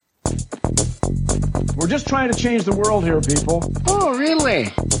just trying to change the world here, people. Oh,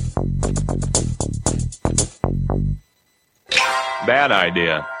 really? Bad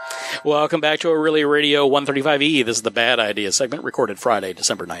idea. Welcome back to O'Reilly Radio 135E. This is the Bad Idea segment, recorded Friday,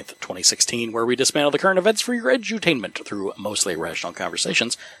 December 9th, 2016, where we dismantle the current events for your edutainment through mostly rational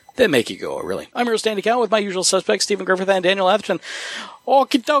conversations that make you go, oh, really. I'm your host, Andy Cowan, with my usual suspects, Stephen Griffith and Daniel Atherton.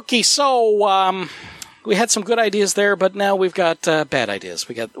 Okie dokie, so, we had some good ideas there, but now we've got bad ideas.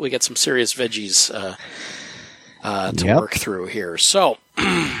 We got some serious veggies to work through here. So,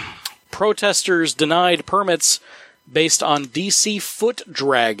 protesters denied permits based on DC foot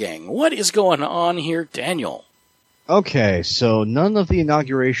dragging. What is going on here, Daniel? Okay, so none of the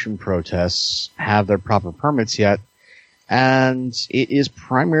inauguration protests have their proper permits yet, and it is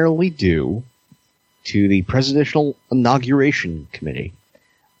primarily due to the Presidential Inauguration Committee.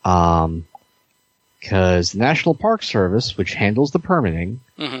 Because the National Park Service, which handles the permitting,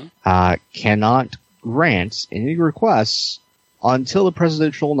 cannot grant any requests until the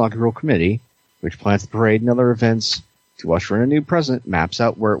Presidential Inaugural Committee, which plans the parade and other events to usher in a new president, maps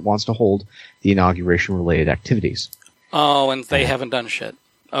out where it wants to hold the inauguration-related activities. Oh, and they haven't done shit.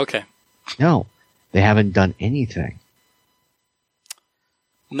 Okay. No, they haven't done anything.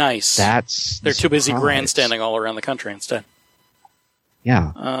 Nice. They're too busy grandstanding all around the country instead.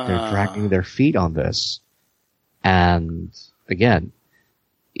 Yeah, they're dragging their feet on this. And, again,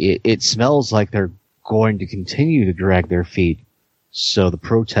 it smells like they're going to continue to drag their feet, so the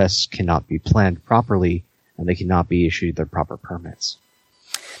protests cannot be planned properly, and they cannot be issued their proper permits.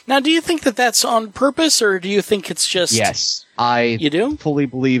 Now, do you think that that's on purpose, or do you think it's just... Yes, I you do? fully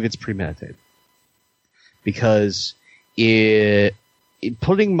believe it's premeditated. Because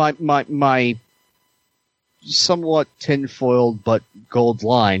putting my somewhat tin-foiled but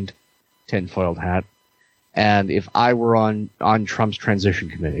gold-lined tin-foiled hat, and if I were on Trump's transition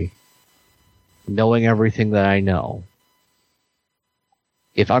committee, knowing everything that I know,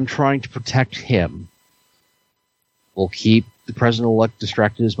 if I'm trying to protect him, we'll keep the president-elect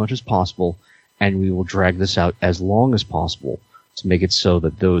distracted as much as possible, and we will drag this out as long as possible to make it so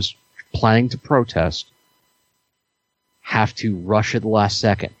that those planning to protest have to rush at the last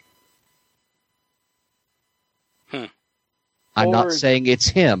second. I'm not saying it's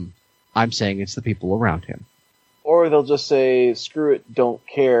him. I'm saying it's the people around him. Or they'll just say, screw it, don't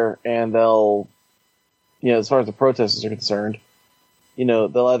care, and they'll, as far as the protesters are concerned,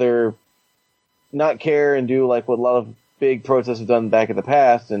 they'll either not care and do like what a lot of big protests have done back in the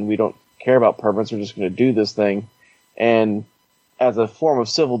past, and we don't care about permits, we're just going to do this thing, and as a form of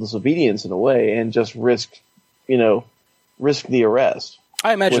civil disobedience in a way, and just risk the arrest.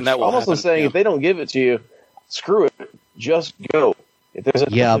 I imagine that will I'm also happen, saying if they don't give it to you, screw it, just go. If there's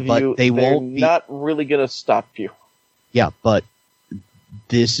enough of you, they're not really going to stop you. Yeah, but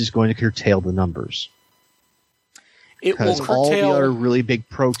this is going to curtail the numbers. Because all the other really big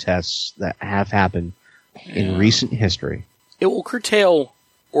protests that have happened in recent history. It will curtail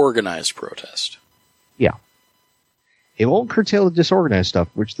organized protest. Yeah. It won't curtail the disorganized stuff,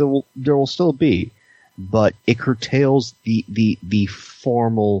 which there will still be, but it curtails the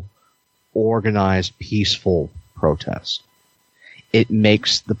formal, organized, peaceful protest. It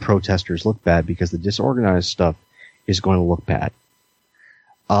makes the protesters look bad because the disorganized stuff is going to look bad.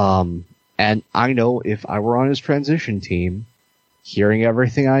 And I know if I were on his transition team, hearing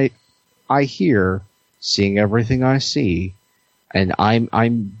everything I hear, seeing everything I see, and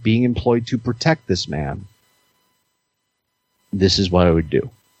I'm being employed to protect this man, this is what I would do.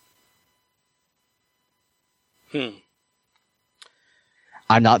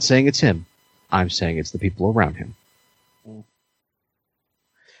 I'm not saying it's him. I'm saying it's the people around him.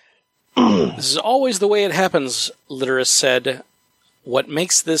 This is always the way it happens, Literus said. What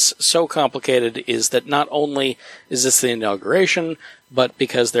makes this so complicated is that not only is this the inauguration, but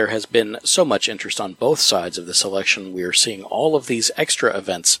because there has been so much interest on both sides of this election, we are seeing all of these extra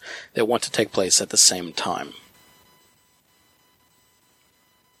events that want to take place at the same time.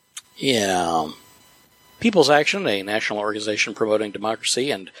 Yeah. People's Action, a national organization promoting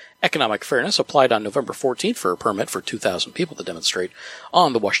democracy and economic fairness, applied on November 14th for a permit for 2,000 people to demonstrate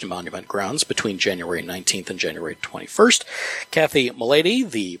on the Washington Monument grounds between January 19th and January 21st. Kathy Mulady,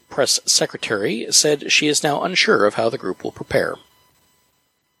 the press secretary, said she is now unsure of how the group will prepare.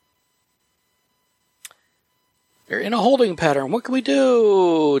 They're in a holding pattern. What can we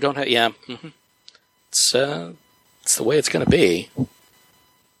do? It's the way it's going to be.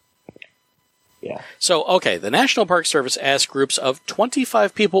 Yeah. So, okay, the National Park Service asked groups of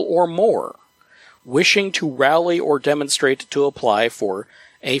 25 people or more wishing to rally or demonstrate to apply for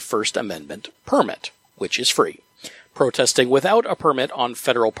a First Amendment permit, which is free. Protesting without a permit on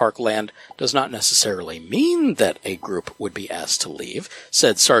federal park land does not necessarily mean that a group would be asked to leave,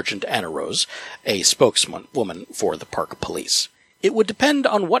 said Sergeant Anna Rose, a spokeswoman for the park police. It would depend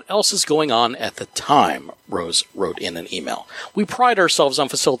on what else is going on at the time, Rose wrote in an email. We pride ourselves on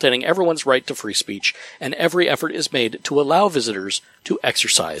facilitating everyone's right to free speech, and every effort is made to allow visitors to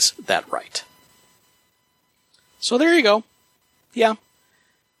exercise that right. So there you go. Yeah.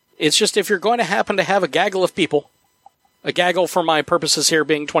 It's just if you're going to happen to have a gaggle of people, a gaggle for my purposes here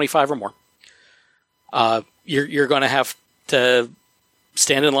being 25 or more, you're going to have to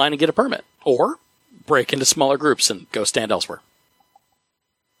stand in line and get a permit, or break into smaller groups and go stand elsewhere.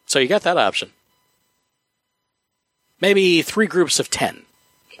 So you got that option. Maybe 3 groups of 10.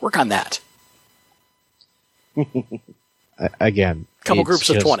 Work on that. Again, a couple groups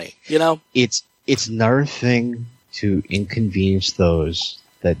of 20, you know? It's another thing to inconvenience those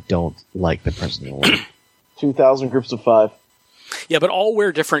that don't like the president. 2,000 groups of 5. Yeah, but all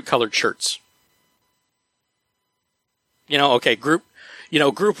wear different colored shirts. You know, okay, group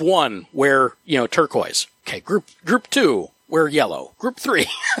 1 wear, turquoise. Okay, group 2 wear yellow. Group 3,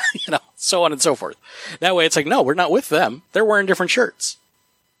 so on and so forth. That way it's like, no, we're not with them. They're wearing different shirts.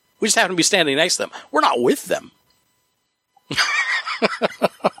 We just happen to be standing next to them. We're not with them.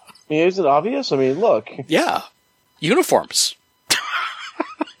 Is it obvious? I mean, look. Yeah. Uniforms.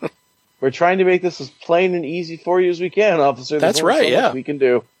 We're trying to make this as plain and easy for you as we can, officer. That's right, so much we can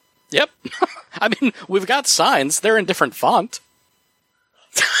do. Yep. I mean, we've got signs. They're in different font.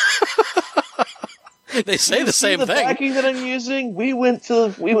 They say the same thing. The backing that I'm using, we went to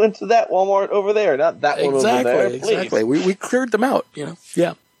that Walmart over there, not that one over there. Exactly. We cleared them out,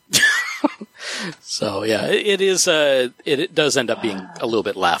 Yeah. So yeah, it is. It does end up being a little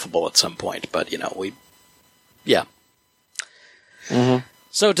bit laughable at some point, but yeah. Mm-hmm.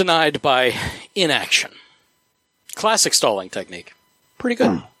 So denied by inaction. Classic stalling technique. Pretty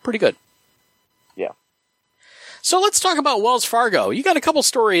good. Pretty good. Yeah. So let's talk about Wells Fargo. You got a couple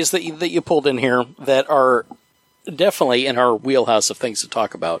stories that you pulled in here that are definitely in our wheelhouse of things to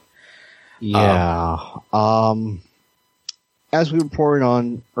talk about. Yeah. As we reported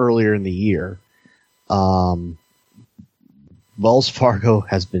on earlier in the year, Wells Fargo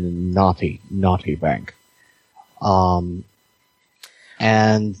has been a naughty bank.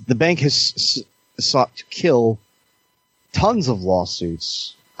 And the bank has sought to kill tons of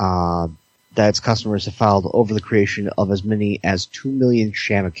lawsuits that its customers have filed over the creation of as many as 2 million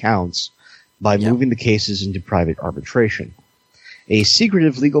sham accounts by moving the cases into private arbitration, a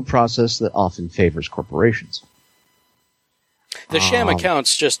secretive legal process that often favors corporations. The sham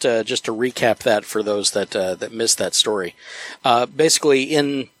accounts, just to recap that for those that missed that story, basically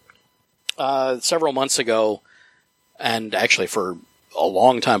in several months ago, and actually for a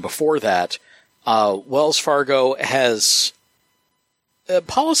long time before that, Wells Fargo has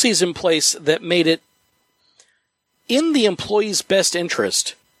policies in place that made it in the employee's best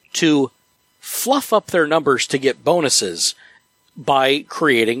interest to fluff up their numbers to get bonuses by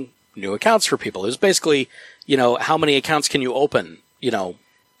creating new accounts for people. It was basically, how many accounts can you open,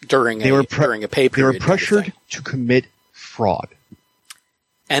 during a pay period. They were pressured to commit fraud.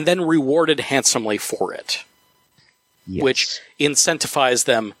 And then rewarded handsomely for it. Yes. Which incentivized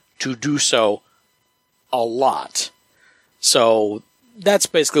them to do so a lot. So that's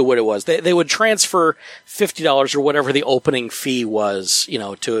basically what it was. They would transfer $50 or whatever the opening fee was,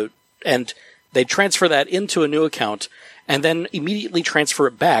 and they'd transfer that into a new account and then immediately transfer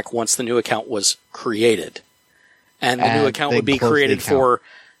it back once the new account was created. And the new account would be created for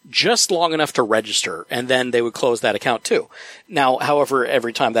just long enough to register, and then they would close that account too. Now, however,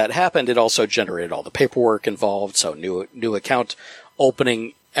 every time that happened, it also generated all the paperwork involved, so new account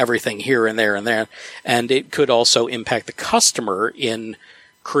opening, everything here and there and there, and it could also impact the customer in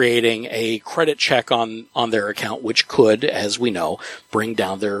creating a credit check on their account, which could, as we know, bring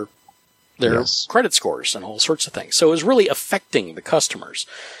down their credit scores and all sorts of things. So it was really affecting the customers.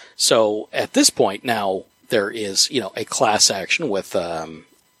 So at this point now, there is, a class action with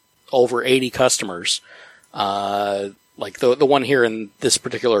over 80 customers. Like the one here in this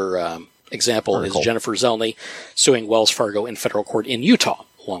particular example is Jennifer Zelny suing Wells Fargo in federal court in Utah,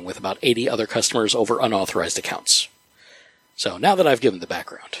 along with about 80 other customers over unauthorized accounts. So now that I've given the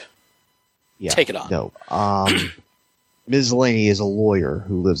background, take it on. No. Ms. Zelny is a lawyer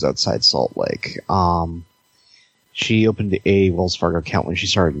who lives outside Salt Lake. She opened a Wells Fargo account when she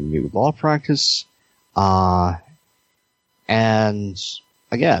started a new law practice. And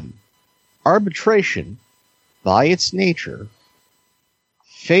again, arbitration, by its nature,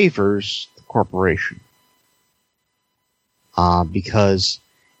 favors the corporation. Because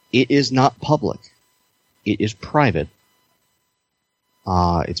it is not public. it is private.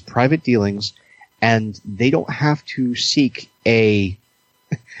 It's private dealings, and they don't have to seek a,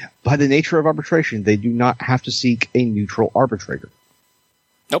 by the nature of arbitration, they do not have to seek a neutral arbitrator.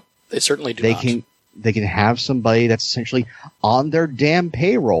 Nope, they certainly do They not. they can have somebody that's essentially on their damn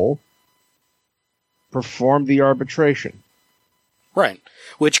payroll perform the arbitration. Right,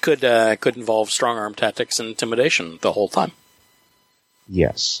 which could involve strong-arm tactics and intimidation the whole time.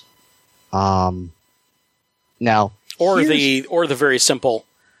 Yes. Now, Or the very simple,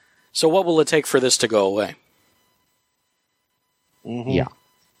 so what will it take for this to go away? Mm-hmm. yeah.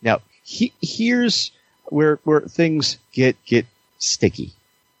 Now, here's where things get sticky.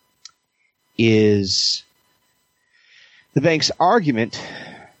 Is the bank's argument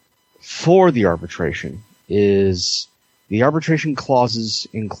for the arbitration is the arbitration clauses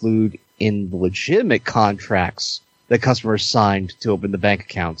include in the legitimate contracts that customers signed to open the bank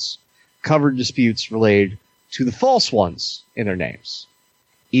accounts covered disputes related to the false ones in their names,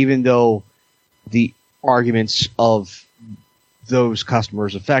 even though the arguments of those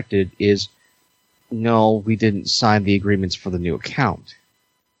customers affected is, no, we didn't sign the agreements for the new account.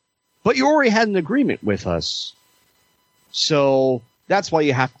 But you already had an agreement with us, so that's why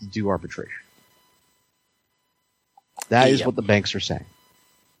you have to do arbitration. That is Yep. what the banks are saying.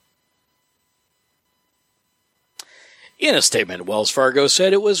 In a statement, Wells Fargo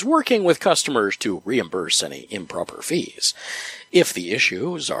said it was working with customers to reimburse any improper fees. If the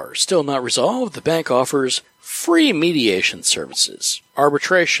issues are still not resolved, the bank offers free mediation services.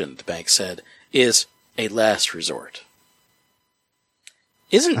 Arbitration, the bank said, is a last resort.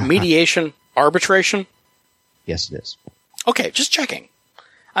 Isn't mediation arbitration? Yes, it is. Okay, just checking.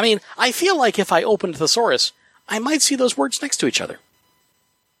 I mean, I feel like if I opened Thesaurus, I might see those words next to each other.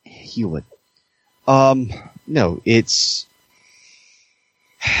 You would. No, it's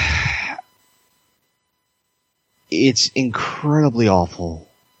incredibly awful.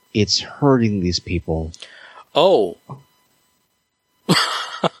 It's hurting these people. Oh.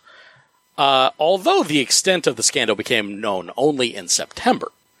 Although the extent of the scandal became known only in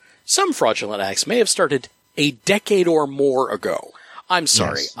September, some fraudulent acts may have started a decade or more ago. I'm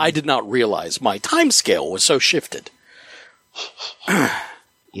sorry, Yes. I did not realize my time scale was so shifted. Yeah.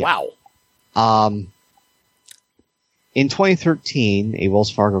 Wow. In 2013, a Wells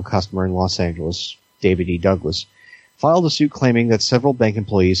Fargo customer in Los Angeles, David E. Douglas, filed a suit claiming that several bank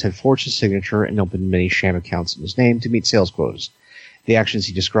employees had forged his signature and opened many sham accounts in his name to meet sales quotas. The actions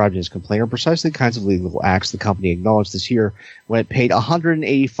he described in his complaint are precisely the kinds of legal acts the company acknowledged this year when it paid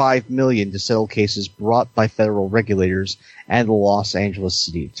 $185 million to settle cases brought by federal regulators and the Los Angeles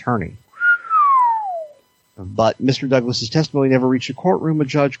city attorney. But Mr. Douglas's testimony never reached a courtroom. A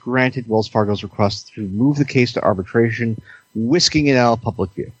judge granted Wells Fargo's request to move the case to arbitration, whisking it out of public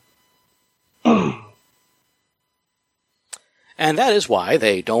view. And that is why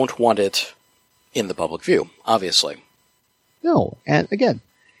they don't want it in the public view, obviously. No, and again,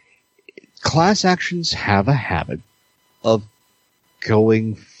 class actions have a habit of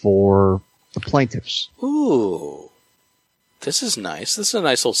going for the plaintiffs. Ooh. This is nice. This is a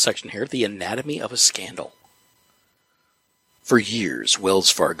nice little section here. The anatomy of a scandal. For years, Wells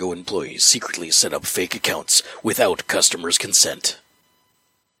Fargo employees secretly set up fake accounts without customers' consent.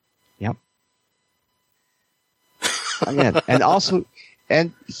 Yep. Again, and also,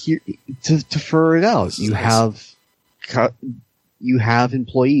 and here to further it out, you have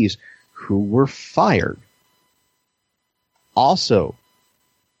employees who were fired, also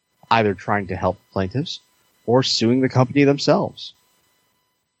either trying to help plaintiffs or suing the company themselves.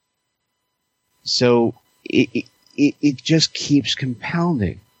 So it just keeps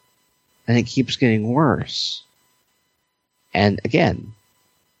compounding, and it keeps getting worse. And again,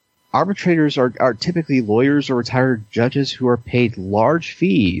 arbitrators are typically lawyers or retired judges who are paid large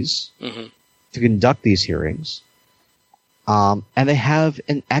fees to conduct these hearings, and they have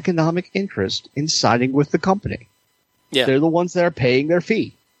an economic interest in siding with the company. Yeah. They're the ones that are paying their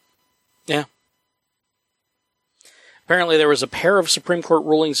fee. Yeah. Apparently there was a pair of Supreme Court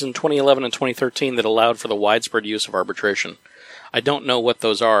rulings in 2011 and 2013 that allowed for the widespread use of arbitration. I don't know what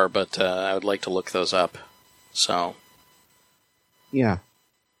those are, but I would like to look those up. So. Yeah.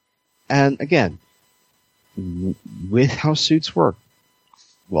 And again, with how suits work,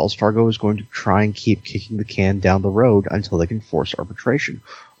 Wells Fargo is going to try and keep kicking the can down the road until they can force arbitration.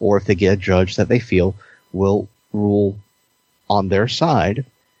 Or if they get a judge that they feel will rule on their side,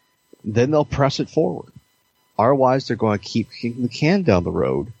 then they'll press it forward. Otherwise, they're going to keep kicking the can down the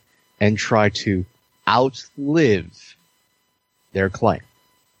road and try to outlive their claim.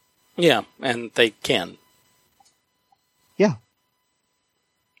 Yeah, and they can. Yeah.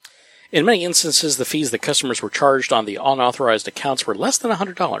 In many instances, the fees that customers were charged on the unauthorized accounts were less than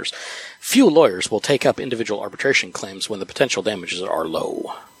 $100. Few lawyers will take up individual arbitration claims when the potential damages are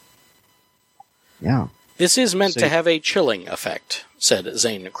low. Yeah. This is meant to have a chilling effect, said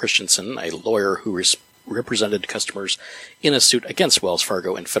Zane Christensen, a lawyer who represented customers in a suit against Wells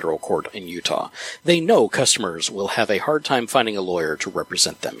Fargo in federal court in Utah. They know customers will have a hard time finding a lawyer to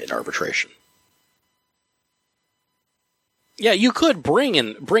represent them in arbitration. Yeah, you could bring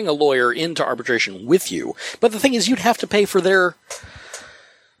a lawyer into arbitration with you, but the thing is, you'd have to pay for them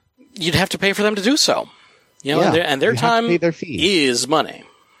to do so. You know, and their time is money.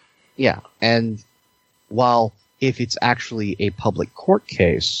 Yeah, and while if it's actually a public court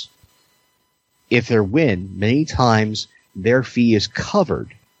case, if they win, many times their fee is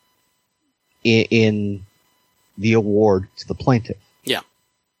covered in the award to the plaintiff. Yeah,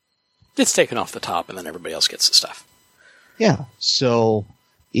 it's taken off the top, and then everybody else gets the stuff. Yeah, so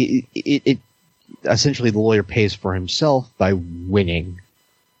it essentially the lawyer pays for himself by winning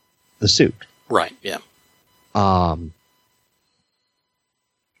the suit. Right. Yeah.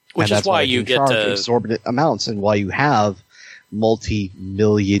 Which is why you get exorbitant amounts, and why you have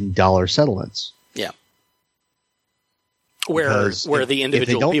multi-million-dollar settlements. Yeah. Where the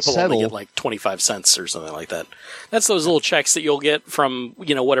individual people only get like 25 cents or something like that. That's those little checks that you'll get from,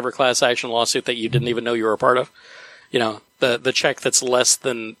 whatever class action lawsuit that you didn't even know you were a part of. The check that's less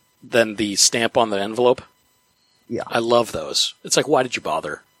than the stamp on the envelope. Yeah. I love those. It's like, why did you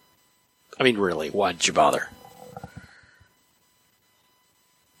bother? I mean, really, why did you bother?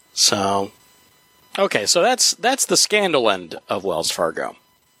 So, okay, so that's the scandal end of Wells Fargo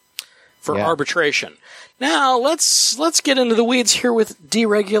for arbitration. Now, let's get into the weeds here with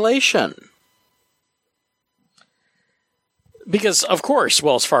deregulation. Because, of course,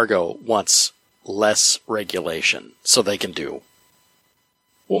 Wells Fargo wants less regulation so they can do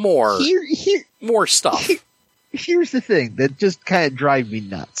more stuff. Here's the thing that just kind of drives me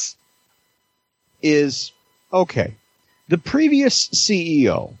nuts. Is, okay, the previous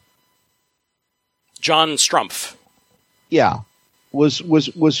CEO, John Strumpf,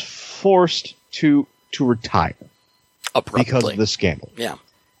 was forced to retire abruptly because of the scandal. Yeah.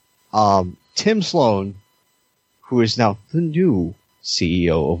 Tim Sloan, who is now the new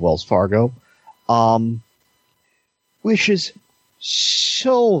CEO of Wells Fargo, wishes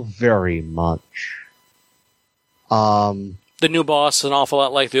so very much. The new boss, an awful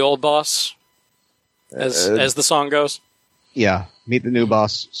lot like the old boss, as the song goes. Yeah, meet the new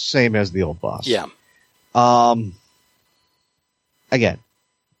boss, same as the old boss. Yeah. Again,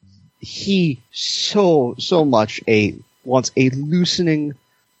 he so much wants a loosening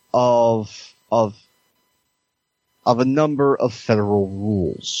of a number of federal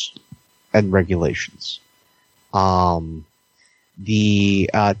rules and regulations. The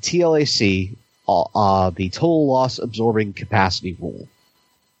TLAC, the total loss absorbing capacity rule,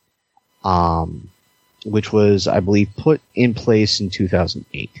 which was, I believe, put in place in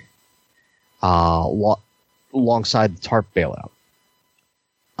 2008, alongside the TARP bailout,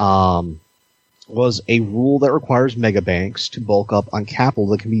 was a rule that requires megabanks to bulk up on capital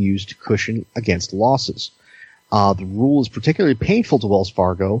that can be used to cushion against losses. The rule is particularly painful to Wells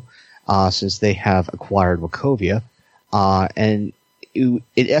Fargo, since they have acquired Wachovia, and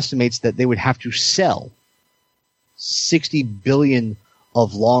it estimates that they would have to sell $60 billion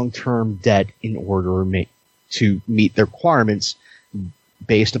of long-term debt in order to meet their requirements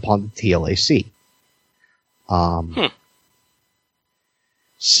based upon the TLAC.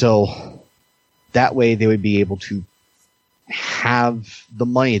 So that way they would be able to have the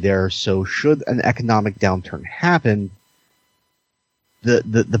money there, so should an economic downturn happen,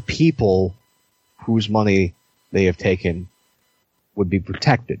 the people whose money they have taken would be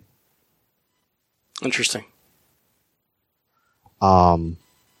protected. Interesting. And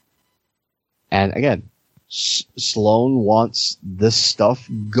again, Sloan wants this stuff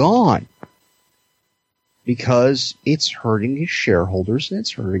gone because it's hurting his shareholders and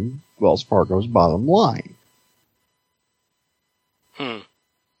it's hurting Wells Fargo's bottom line.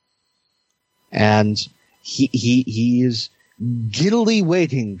 And he is giddily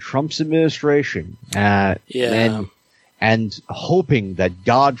waiting Trump's administration and hoping that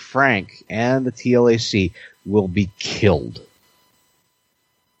Dodd-Frank and the TLAC will be killed.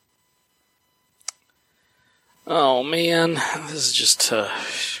 Oh man, this is just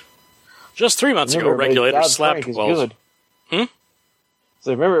 3 months ago, regulators slapped Wells.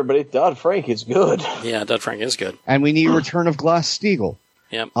 So remember, everybody, Dodd-Frank is good. Yeah, Dodd-Frank is good. And we need a return of Glass-Steagall.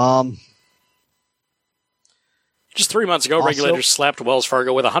 Yep. Just 3 months ago, regulators slapped Wells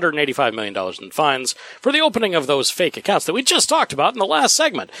Fargo with $185 million in fines for the opening of those fake accounts that we just talked about in the last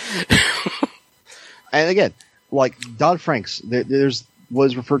segment. And again, like Dodd-Frank's, there's what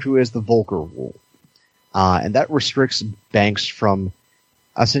is referred to as the Volcker Rule. And that restricts banks from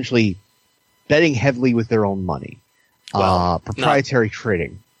essentially betting heavily with their own money. Proprietary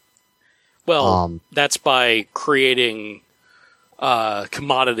trading. Well, that's by creating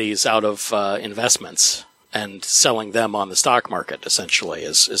commodities out of investments and selling them on the stock market, essentially,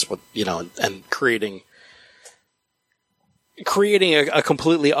 is what, and creating a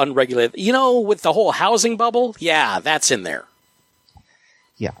completely unregulated, with the whole housing bubble. Yeah, that's in there.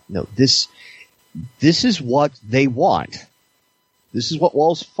 Yeah, no, this is what they want. This is what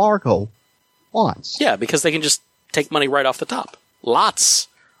Wells Fargo wants. Yeah, because they can just take money right off the top. Lots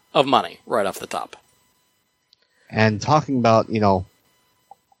of money right off the top. And talking about,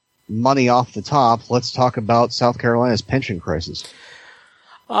 money off the top, let's talk about South Carolina's pension crisis.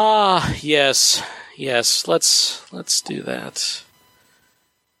 Yes. Let's do that.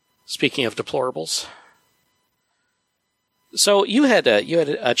 Speaking of deplorables. So you had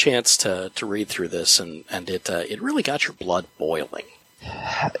a chance to read through this, and it really got your blood boiling.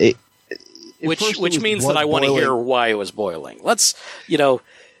 Which means that I want to hear why it was boiling. Let's,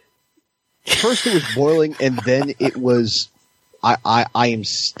 First it was boiling, and then it was, I am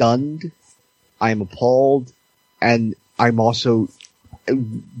stunned, I am appalled, and I'm also,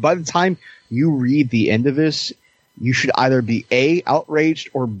 by the time you read the end of this, you should either be A,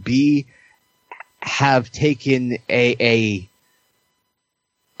 outraged, or B, have taken a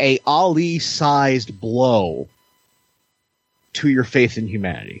Ali-sized blow to your faith in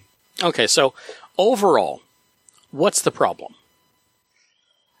humanity. Okay, so overall, what's the problem?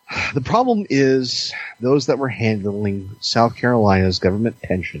 The problem is those that were handling South Carolina's government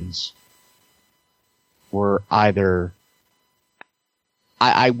pensions were either...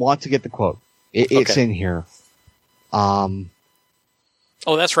 I want to get the quote. It's in here. Oh,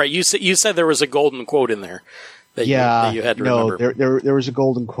 that's right. You said there was a golden quote in there that you had to remember. No, there was a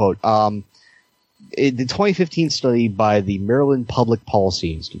golden quote. The 2015 study by the Maryland Public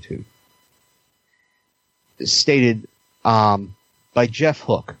Policy Institute stated by Jeff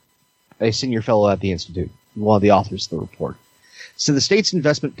Hook, a senior fellow at the Institute, one of the authors of the report. So the state's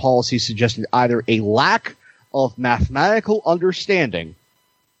investment policy suggested either a lack of mathematical understanding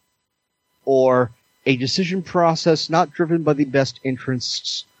or a decision process not driven by the best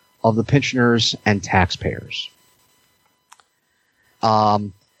interests of the pensioners and taxpayers.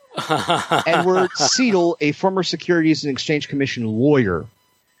 Edward Seidel, a former Securities and Exchange Commission lawyer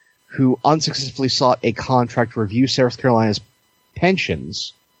who unsuccessfully sought a contract to review South Carolina's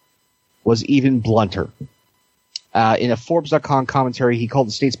pensions, was even blunter. In a Forbes.com commentary, he called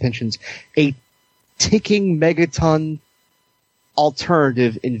the state's pensions a ticking megaton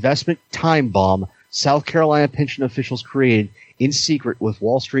alternative investment time bomb South Carolina pension officials created in secret with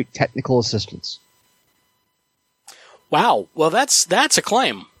Wall Street technical assistance. Wow. Well, that's a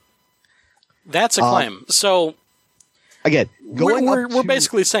claim. That's a claim. So again, we're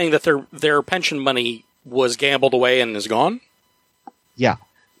basically saying that their pension money was gambled away and is gone? Yeah.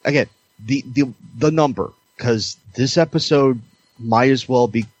 Again, the number, because this episode might as well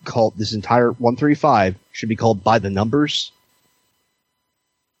be called, this entire 135 should be called By the Numbers.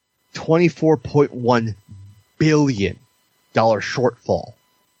 $24.1 billion shortfall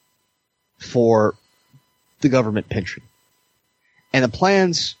for the government pension. And the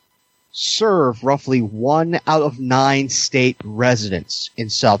plans serve roughly 1 out of 9 state residents in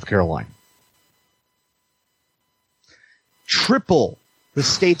South Carolina. Triple the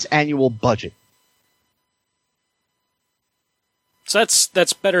state's annual budget. So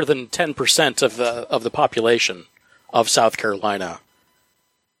that's better than 10% of the population of South Carolina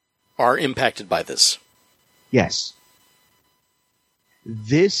are impacted by this. Yes.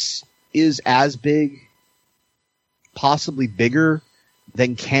 This is as big, possibly bigger,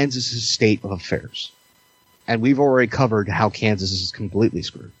 than Kansas's state of affairs. And we've already covered how Kansas is completely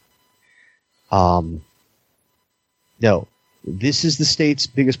screwed. No, this is the state's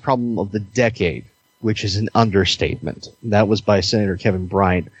biggest problem of the decade, which is an understatement. That was by Senator Kevin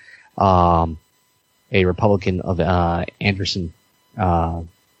Bryant, a Republican of Anderson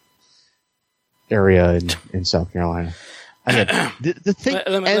area in South Carolina. Again, the thing.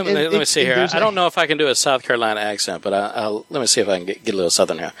 Let me see here. I don't know if I can do a South Carolina accent, but let me see if I can get a little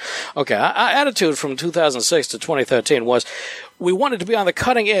Southern here. Okay, our attitude from 2006 to 2013 was we wanted to be on the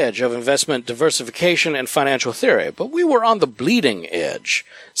cutting edge of investment diversification and financial theory, but we were on the bleeding edge,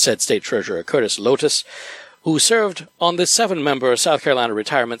 said State Treasurer Curtis Lotus. who served on the 7-member South Carolina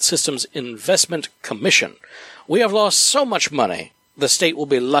Retirement Systems Investment Commission. We have lost so much money, the state will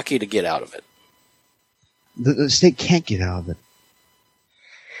be lucky to get out of it. The state can't get out of it.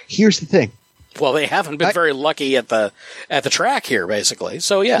 Here's the thing. Well, they haven't been very lucky at the track here, basically.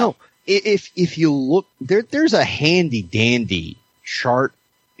 So, yeah. No, if you look, there's a handy dandy chart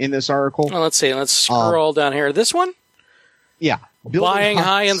in this article. Well, let's see. Let's scroll down here. This one? Yeah. Buying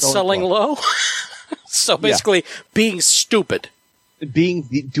high and selling low? So basically, being stupid. Doing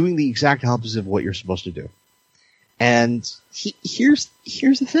the exact opposite of what you're supposed to do. And here's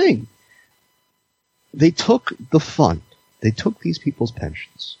the thing. They took the fund. They took these people's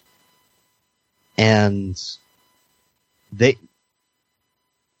pensions. And they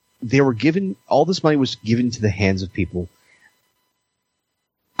were given, all this money was given to the hands of people.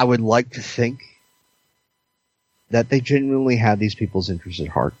 I would like to think that they genuinely had these people's interests at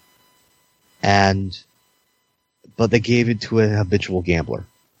heart. But they gave it to a habitual gambler,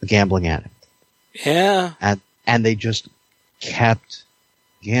 a gambling addict. Yeah. And they just kept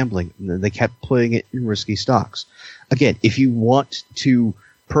gambling. They kept putting it in risky stocks. Again, if you want to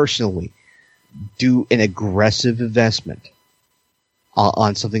personally do an aggressive investment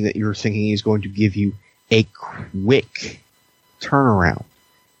on something that you're thinking is going to give you a quick turnaround,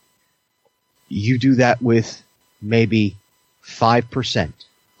 you do that with maybe 5%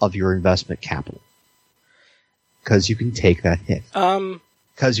 of your investment capital. Because you can take that hit.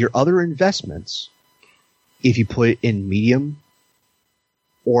 Because your other investments, if you put it in medium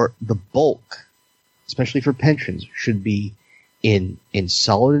or the bulk, especially for pensions, should be in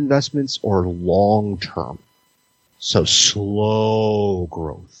solid investments or long term. So slow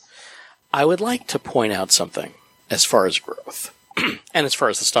growth. I would like to point out something as far as growth and as far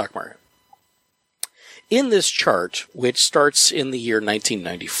as the stock market. In this chart, which starts in the year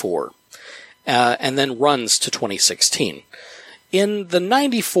 1994, and then runs to 2016. In the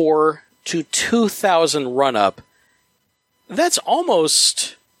 94 to 2000 run-up, that's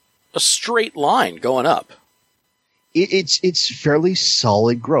almost a straight line going up. It's fairly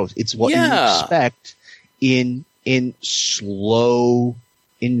solid growth. It's what you expect in slow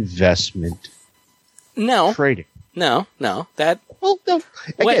investment trading. No. That. Well, no.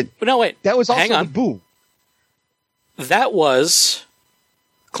 Again, wait. That was also Hang on. the boom. That was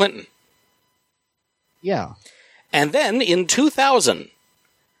Clinton. Yeah. And then in 2000,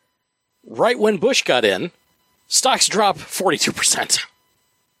 right when Bush got in, stocks dropped 42%.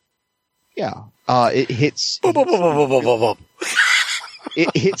 Yeah. It hits it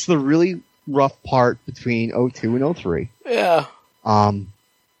hits the really rough part between 02 and 03. Yeah. And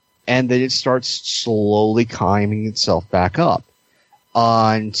then it starts slowly climbing itself back up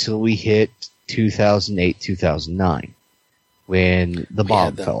until we hit 2008, 2009. When the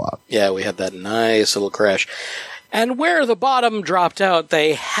bottom fell out. Yeah, we had that nice little crash. And where the bottom dropped out,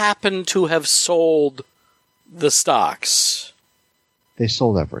 they happened to have sold the stocks. They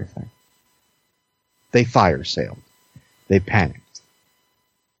sold everything. They fire sailed. They panicked.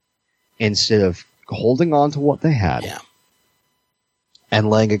 Instead of holding on to what they had and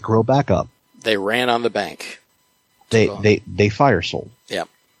letting it grow back up, they ran on the bank. They fire sold. Yeah.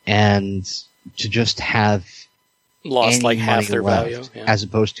 And to just have lost like half their value, as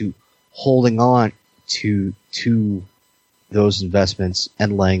opposed to holding on to those investments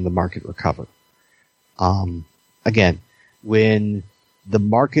and letting the market recover. Again, when the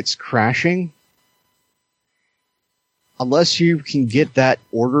market's crashing, unless you can get that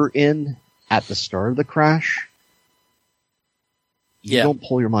order in at the start of the crash, you don't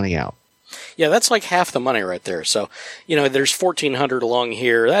pull your money out. Yeah, that's like half the money right there. So, there's 1,400 along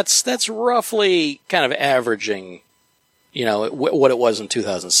here. That's roughly kind of averaging what it was in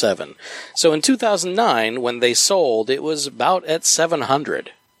 2007. So in 2009, when they sold, it was about at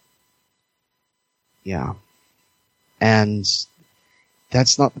 700. Yeah. And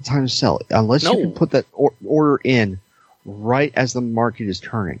that's not the time to sell. Unless you can put that order in right as the market is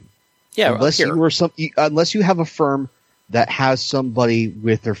turning. Yeah, unless you have a firm that has somebody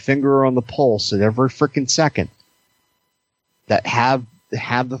with their finger on the pulse at every freaking second that have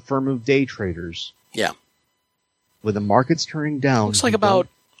the firm of day traders. Yeah. When the market's turning down, looks like about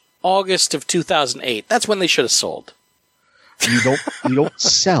August of 2008. That's when they should have sold. You don't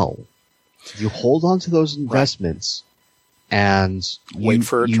sell. You hold on to those investments and wait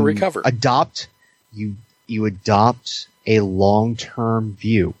for it to recover. You adopt a long-term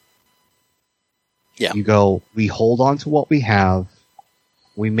view. Yeah. You go, we hold on to what we have.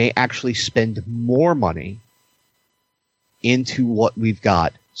 We may actually spend more money into what we've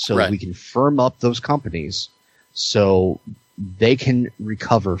got so that we can firm up those companies so they can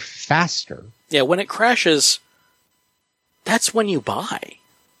recover faster Yeah, when it crashes, that's when you buy.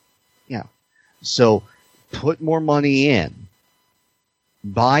 Yeah. So put more money in.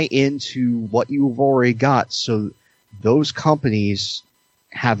 Buy into what you've already got so those companies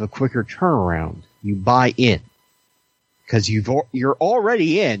have a quicker turnaround. You buy in. Because you're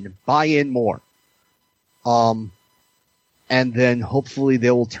already in, buy in more. And then hopefully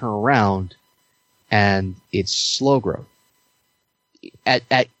they will turn around and it's slow growth.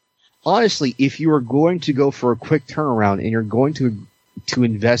 Honestly, if you are going to go for a quick turnaround and you're going to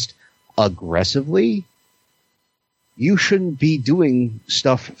invest aggressively, you shouldn't be doing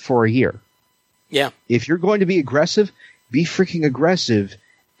stuff for a year. Yeah. If you're going to be aggressive, be freaking aggressive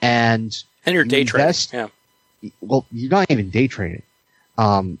and you're day trading. Yeah. Well, you're not even day trading.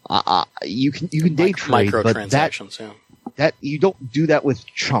 You can day trade, but that you don't do that with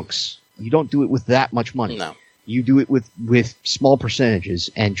chunks. You don't do it with that much money. No. You do it with small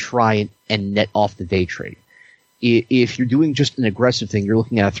percentages and try and net off the day trade. If you're doing just an aggressive thing, you're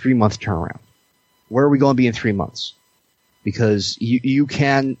looking at a 3-month turnaround. Where are we going to be in 3 months? Because you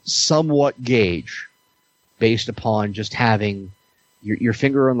can somewhat gauge based upon just having your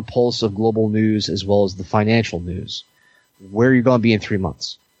finger on the pulse of global news as well as the financial news, where you're going to be in 3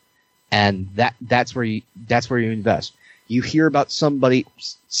 months. And that's where you invest. You hear about somebody,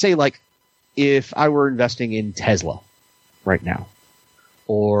 say like, if I were investing in Tesla right now,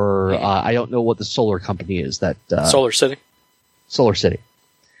 or I don't know what the solar company is that Solar City. Solar City.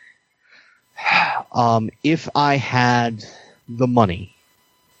 If I had the money,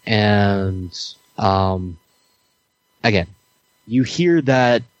 and again, you hear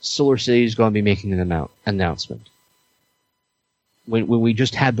that Solar City is going to be making an announcement. When we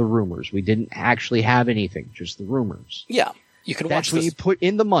just had the rumors, we didn't actually have anything, just the rumors. Yeah, you can watch. That's when you put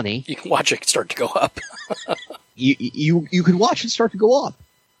in the money. You can watch it start to go up. you can watch it start to go up.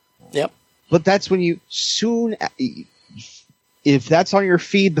 Yep. But that's when if that's on your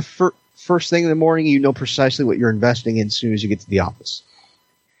feed the first thing in the morning, you know precisely what you're investing in as soon as you get to the office.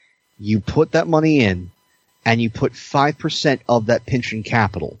 You put that money in, and you put 5% of that pension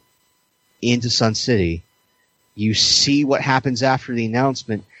capital into Sun City. You see what happens after the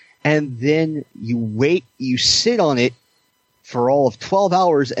announcement, and then you wait, you sit on it for all of 12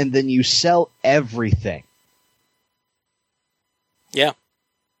 hours, and then you sell everything. Yeah.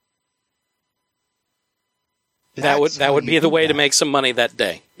 That would be the way to make some money that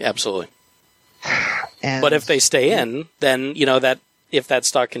day. Absolutely. But if they stay in, then that if that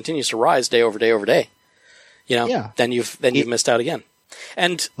stock continues to rise day over day over day, then you've missed out again.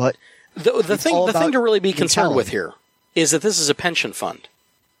 And but the thing to really be concerned with here is that this is a pension fund.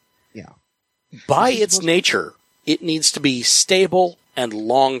 Yeah. By its nature, it needs to be stable and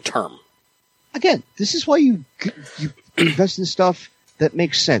long term. Again, this is why you invest in stuff that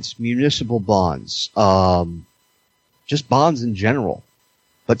makes sense. Municipal bonds, just bonds in general,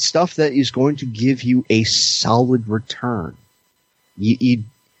 but stuff that is going to give you a solid return.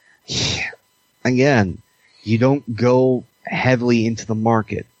 Again, you don't go heavily into the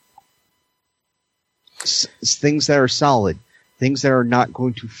market. Things that are solid, things that are not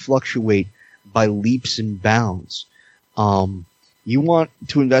going to fluctuate by leaps and bounds. You want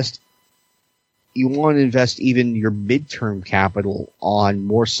to invest even your midterm capital on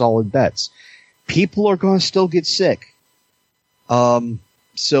more solid bets. People are going to still get sick.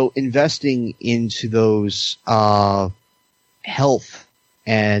 So investing into those health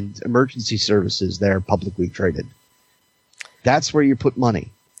and emergency services that are publicly traded, that's where you put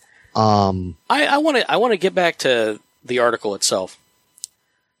money. I want to get back to the article itself.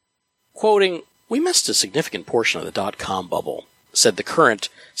 Quoting, "We missed a significant portion of the dot-com bubble," said the current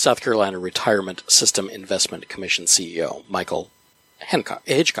South Carolina Retirement System Investment Commission CEO, Michael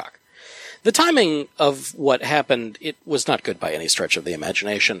Hitchcock. The timing of what happened, it was not good by any stretch of the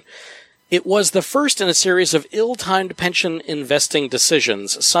imagination. It was the first in a series of ill-timed pension investing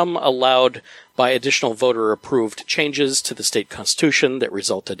decisions, some allowed by additional voter-approved changes to the state constitution that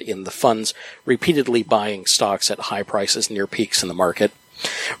resulted in the funds repeatedly buying stocks at high prices near peaks in the market.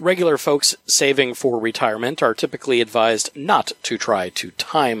 Regular folks saving for retirement are typically advised not to try to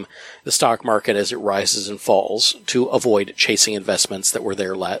time the stock market as it rises and falls, to avoid chasing investments that were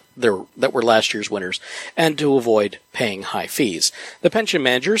that were last year's winners, and to avoid paying high fees. The pension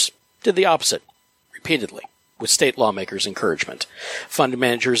managers did the opposite, repeatedly. with state lawmakers' encouragement. Fund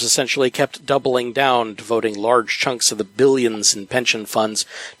managers essentially kept doubling down, devoting large chunks of the billions in pension funds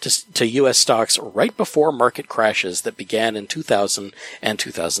to U.S. stocks right before market crashes that began in 2000 and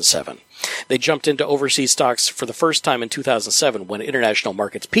 2007. They jumped into overseas stocks for the first time in 2007 when international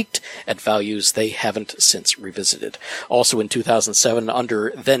markets peaked at values they haven't since revisited. Also in 2007,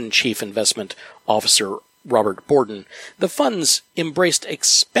 under then Chief Investment Officer Robert Borden, the funds embraced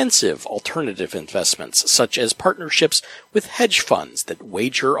expensive alternative investments, such as partnerships with hedge funds that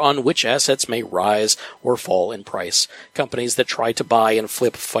wager on which assets may rise or fall in price, companies that try to buy and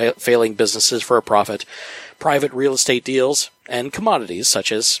flip failing businesses for a profit, private real estate deals, and commodities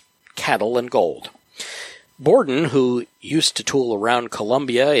such as cattle and gold. Borden, who used to tool around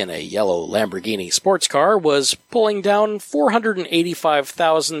Colombia in a yellow Lamborghini sports car, was pulling down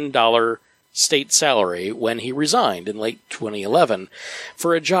 $485,000 state salary when he resigned in late 2011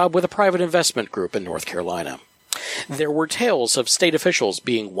 for a job with a private investment group in North Carolina. There were tales of state officials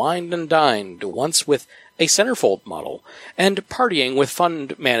being wined and dined, once with a centerfold model, and partying with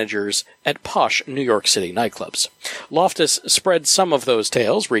fund managers at posh New York City nightclubs. Loftus spread some of those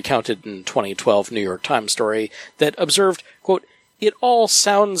tales, recounted in 2012 New York Times story, that observed, quote, "It all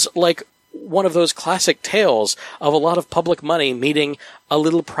sounds like one of those classic tales of a lot of public money meeting a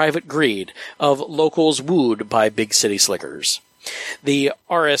little private greed, of locals wooed by big city slickers." The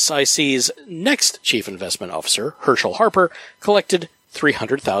RSIC's next chief investment officer, Herschel Harper, collected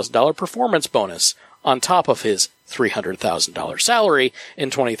 $300,000 performance bonus on top of his $300,000 salary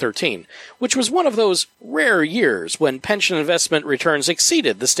in 2013, which was one of those rare years when pension investment returns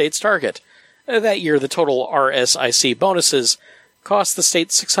exceeded the state's target. That year, the total RSIC bonuses cost the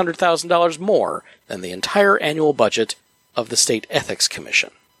state $600,000 more than the entire annual budget of the State Ethics Commission.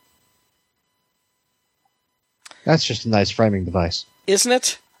 That's just a nice framing device. Isn't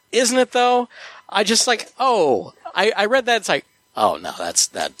it? Isn't it, though? I just I read that, it's like, oh, no, that's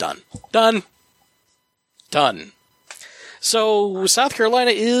that done. Done. So, South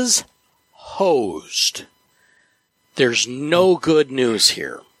Carolina is hosed. There's no good news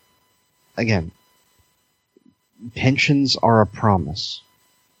here. Again, pensions are a promise.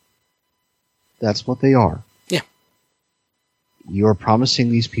 That's what they are. Yeah. You're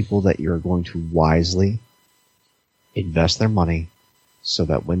promising these people that you're going to wisely invest their money so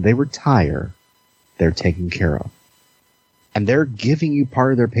that when they retire, they're taken care of. And they're giving you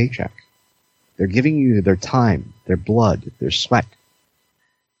part of their paycheck. They're giving you their time, their blood, their sweat.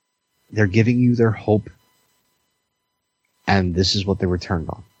 They're giving you their hope. And this is what they returned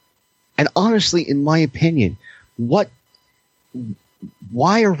on. And honestly, in my opinion, why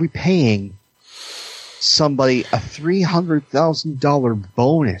are we paying somebody a $300,000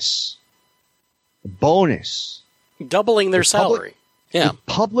 bonus? Doubling their salary. Yeah.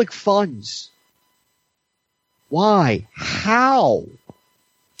 Public funds. Why? How?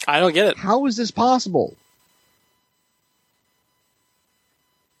 I don't get it. How is this possible?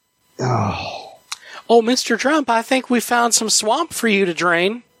 Oh, Mr. Trump, I think we found some swamp for you to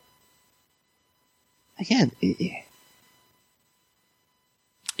drain. Again, yeah.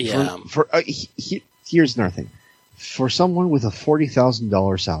 Here's another thing. For someone with a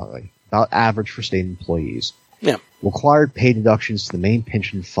 $40,000 salary, about average for state employees, yeah, required pay deductions to the main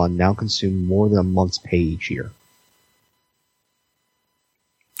pension fund now consume more than a month's pay each year.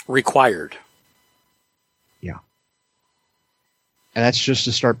 Required. Yeah. And that's just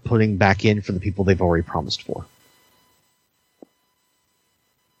to start putting back in for the people they've already promised for.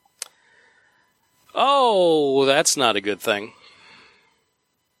 Oh, that's not a good thing.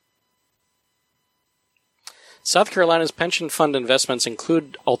 South Carolina's pension fund investments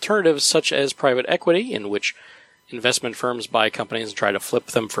include alternatives such as private equity, in which investment firms buy companies and try to flip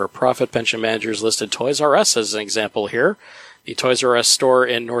them for a profit. Pension managers listed Toys R Us as an example here. The Toys R Us store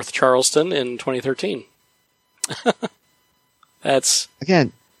in North Charleston in 2013. That's...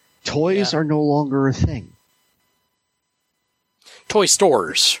 Again, toys are no longer a thing. Toy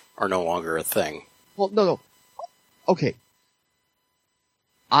stores are no longer a thing. Well, no. Okay.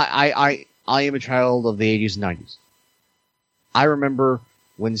 I am a child of the 80s and 90s. I remember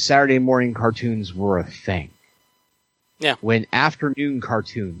when Saturday morning cartoons were a thing. Yeah. When afternoon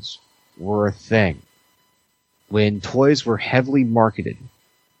cartoons were a thing. When toys were heavily marketed.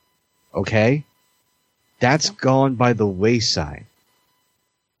 Okay? That's gone by the wayside.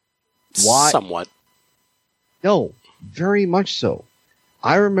 Why? Somewhat. No, very much so.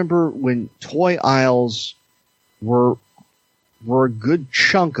 I remember when toy aisles were a good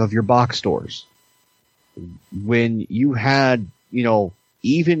chunk of your box stores. When you had,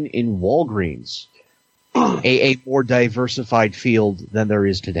 even in Walgreens, a more diversified field than there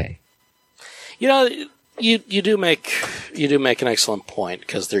is today. you do make an excellent point,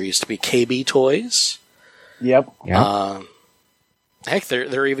 because there used to be KB Toys. Yep. Yeah. Heck,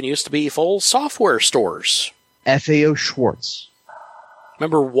 there even used to be full software stores. FAO Schwartz.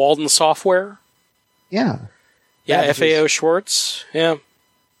 Remember Walden Software? Yeah. Yeah, Babbage's. FAO Schwartz. Yeah.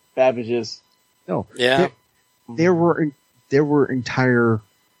 Babbage's. No. Yeah. There were entire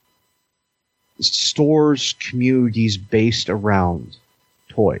stores, communities based around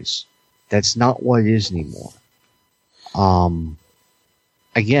toys. That's not what it is anymore.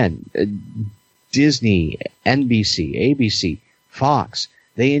 Again, Disney, NBC, ABC, Fox,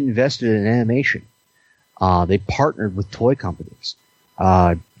 they invested in animation. They partnered with toy companies.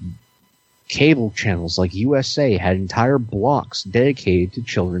 Cable channels like USA had entire blocks dedicated to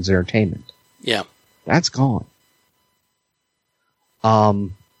children's entertainment. Yeah. That's gone.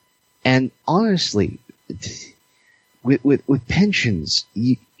 And honestly, with pensions,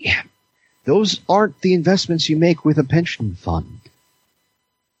 those aren't the investments you make with a pension fund.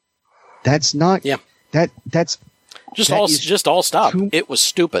 That's not. Yeah. That's Just that all stop. too- It was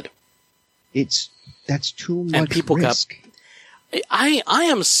stupid. that's too much people got- risk. I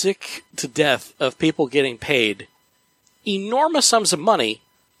am sick to death of people getting paid enormous sums of money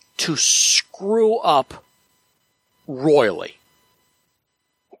to screw up royally.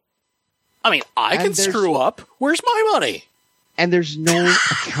 I mean, I And can there's- screw up. Where's my money? And there's no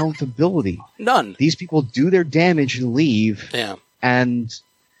accountability. None. These people do their damage and leave. Yeah. And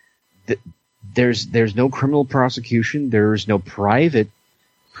there's no criminal prosecution. There's no private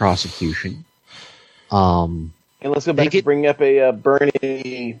prosecution. And let's go back They to get- bringing up a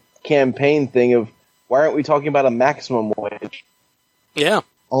Bernie campaign thing of why aren't we talking about a maximum wage? Yeah.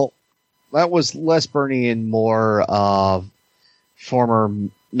 Oh, that was less Bernie and more former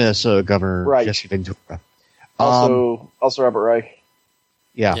Minnesota Governor Right. Jesse Ventura. Also Robert Reich.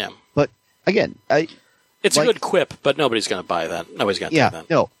 Yeah. Yeah. But again, It's Like- a good quip, but nobody's going to buy that. Nobody's going to yeah, do that.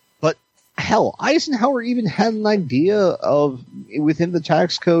 no. But hell, Eisenhower even had an idea of within the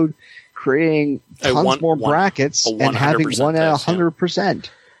tax code creating A tons one- more one- brackets a and having 100% one at tax, yeah. 100%.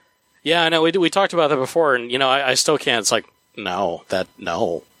 Yeah, I know. We talked about that before, and I still can't. It's like, no,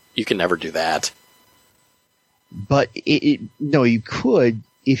 you can never do that. But no, you could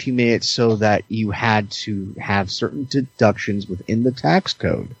if you made it so that you had to have certain deductions within the tax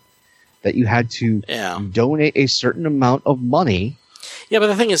code, that you had to Yeah. donate a certain amount of money. Yeah, but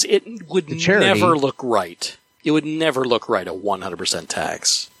the thing is, it would The charity. never look right. It would never look right, a 100%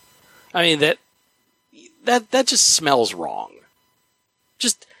 tax. I mean, that just smells wrong.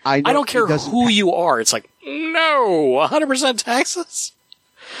 Just, I know don't care it doesn't- who you are. It's like, no, 100% taxes?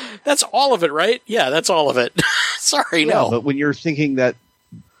 That's all of it, right? Yeah, that's all of it. Sorry, Yeah, no. but when you're thinking that,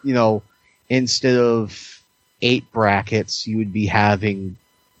 instead of 8 brackets, you would be having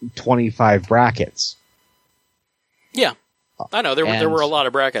 25 brackets. Yeah, I know. There And- were a lot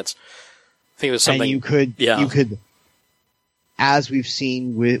of brackets. I think it was something. And yeah. you could, as we've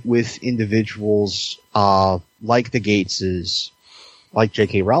seen with individuals like the Gateses, like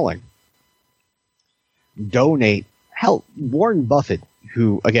J.K. Rowling, donate. Hell, Warren Buffett,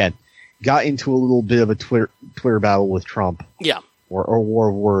 who again got into a little bit of a Twitter battle with Trump, Yeah. or war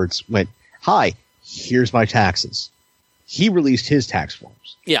of words, went, "Hi, here's my taxes." He released his tax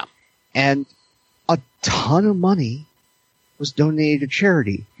forms, Yeah. and a ton of money was donated to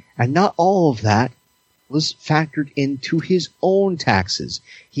charity, and not all of that was factored into his own taxes.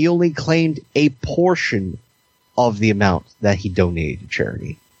 He only claimed a portion of the amount that he donated to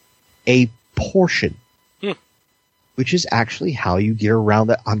charity. A portion. Hmm. Which is actually how you get around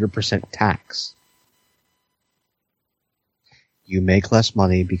that 100% tax. You make less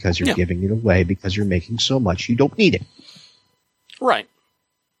money because you're Yeah. giving it away because you're making so much you don't need it. Right.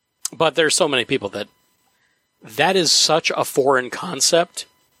 But there's so many people that is such a foreign concept,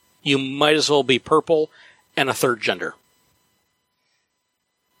 you might as well be purple and a third gender.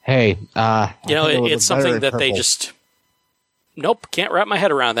 Hey, It's something that they just, nope, can't wrap my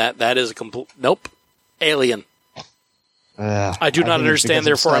head around that. That is a complete, nope, alien. I do not understand,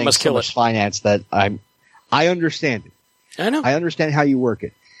 therefore I must kill it. Finance that I understand it. I know. I understand how you work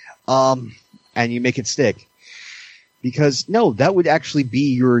it. And you make it stick. Because, no, that would actually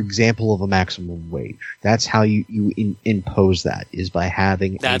be your example of a maximum wage. That's how you impose that, is by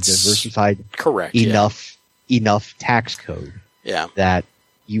having That's a diversified Correct. enough tax code Yeah. that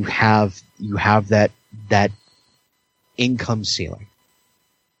you have that income ceiling.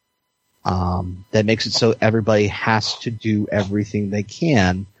 That makes it so everybody has to do everything they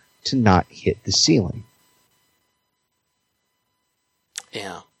can to not hit the ceiling.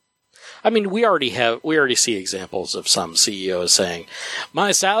 Yeah. I mean, we already see examples of some CEOs saying,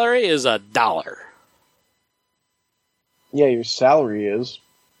 my salary is $1. Yeah, your salary is.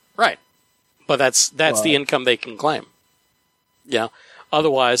 Right. But that's Well, the income they can claim. Yeah.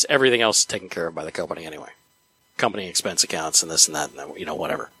 Otherwise, everything else is taken care of by the company anyway. Company expense accounts and this and that, and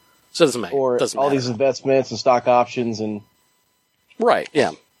whatever. So it doesn't matter. Or Doesn't all matter. these investments and stock options and... Right,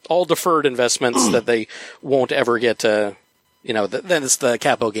 yeah. All deferred investments that they won't ever get to, then it's the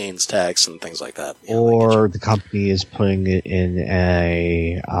capital gains tax and things like that. Or the company is putting it in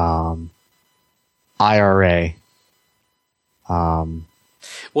a IRA.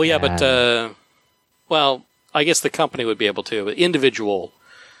 Well, yeah, but, I guess the company would be able to. But individual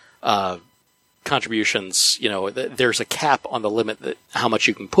contributions, there's a cap on the limit that how much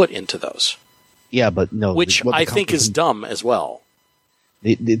you can put into those. Yeah, but no. Which what the I think company is can- dumb as well.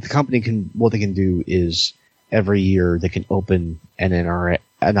 The company what they can do is every year they can open an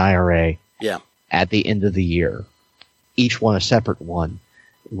IRA Yeah. at the end of the year. Each one a separate one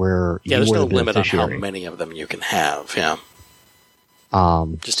where Yeah, you there's were no the limit on how beneficiary. many of them you can have. Yeah.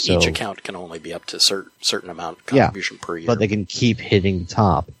 Just So- each account can only be up to certain amount of contribution per year. But they can keep hitting the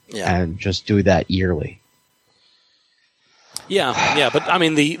top Yeah. and just do that yearly. Yeah, but I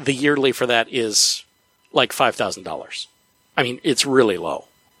mean the yearly for that is like $5,000. I mean, it's really low.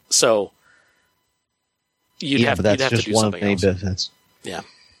 So you'd have but that's to just do one of something many else. benefits. Yeah.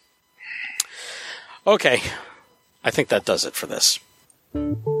 Okay. I think that does it for this.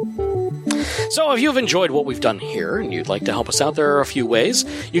 So if you've enjoyed what we've done here and you'd like to help us out, there are a few ways.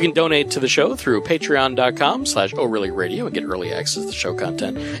 You can donate to the show through patreon.com/ohreallyradio and get early access to the show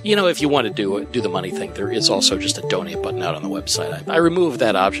content. If you want to do the money thing, there is also just a donate button out on the website. I removed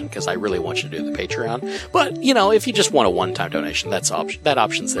that option because I really want you to do the Patreon. But, if you just want a one-time donation, that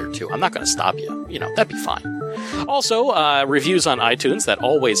option's there too. I'm not going to stop you. That'd be fine. Also, reviews on iTunes, that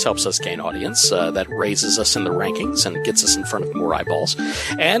always helps us gain audience. That raises us in the rankings and gets us in front of more eyeballs.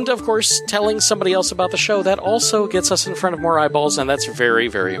 And, of course, telling somebody else about the show, that also gets us in front of more eyeballs, and that's very,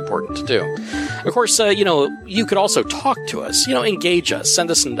 very important to do. Of course, you could also talk to us, engage us,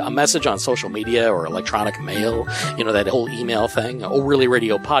 send us a message on social media or electronic mail, that whole email thing,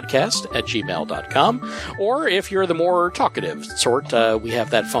 ohreallyradiopodcast@gmail.com. Or if you're the more talkative sort, we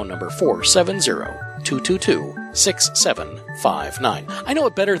have that phone number, 470-222-6759. I know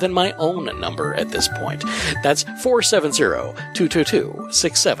it better than my own number at this point. That's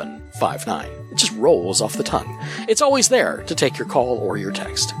 470-222-6759. It just rolls off the tongue. It's always there to take your call or your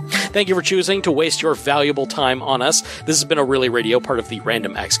text. Thank you for choosing to waste your valuable time on us. This has been O'Reilly Radio, part of the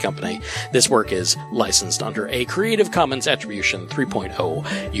Random Acts Company. This work is licensed under a Creative Commons Attribution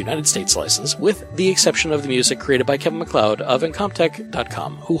 3.0 United States license, with the exception of the music created by Kevin MacLeod of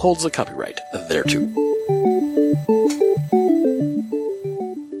Incomptech.com, who holds the copyright thereto.